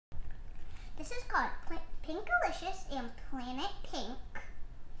This is called Pinkalicious and Planet Pink.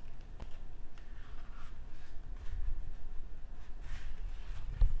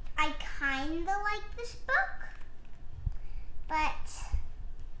 I kinda like this book, but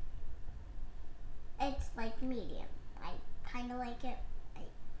it's like medium. I kinda like it, I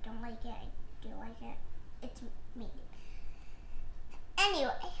don't like it, I do like it. It's medium. Anyway,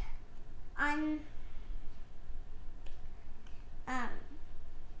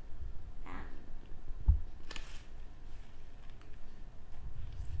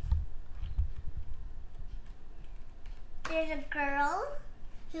 there's a girl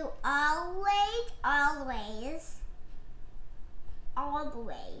who always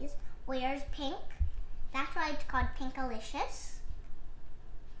wears pink. That's why it's called Pinkalicious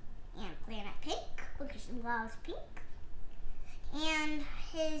and Planet Pink, because she loves pink. And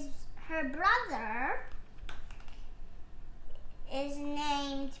her brother is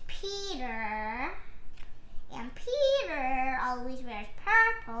named Peter, and Peter always wears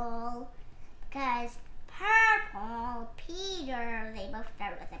purple because purple, Peter, they both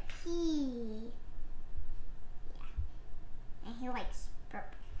start with a P. Yeah. And he likes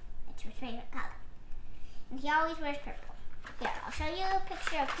purple. It's his favorite color. And he always wears purple. Here, I'll show you a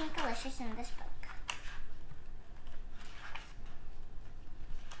picture of Pinkalicious in this book.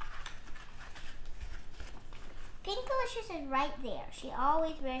 Pinkalicious is right there. She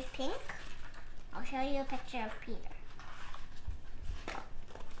always wears pink. I'll show you a picture of Peter.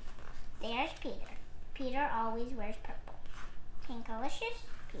 There's Peter. Peter always wears purple. Pinkalicious,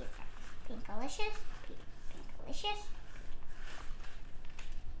 Peter. Pinkalicious, Peter. Pinkalicious.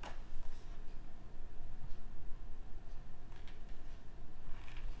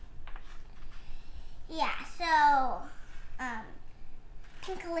 Yeah, so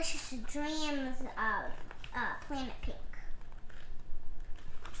Pinkalicious dreams of Planet Pink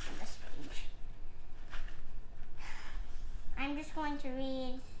on this page. I'm just going to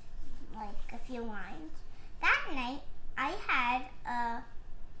read like a few lines. That night, I had a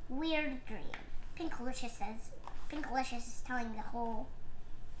weird dream. Pinkalicious is telling the whole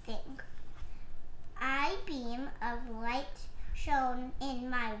thing. A beam of light shone in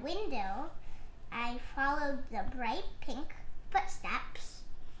my window. I followed the bright pink footsteps.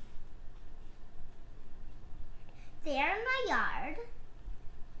 There in my yard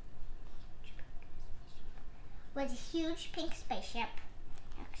was a huge pink spaceship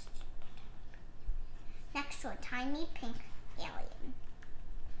next to a tiny pink alien.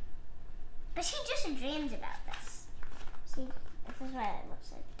 But she just dreams about this. See, this is what it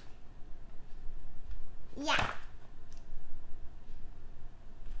looks like. Yeah.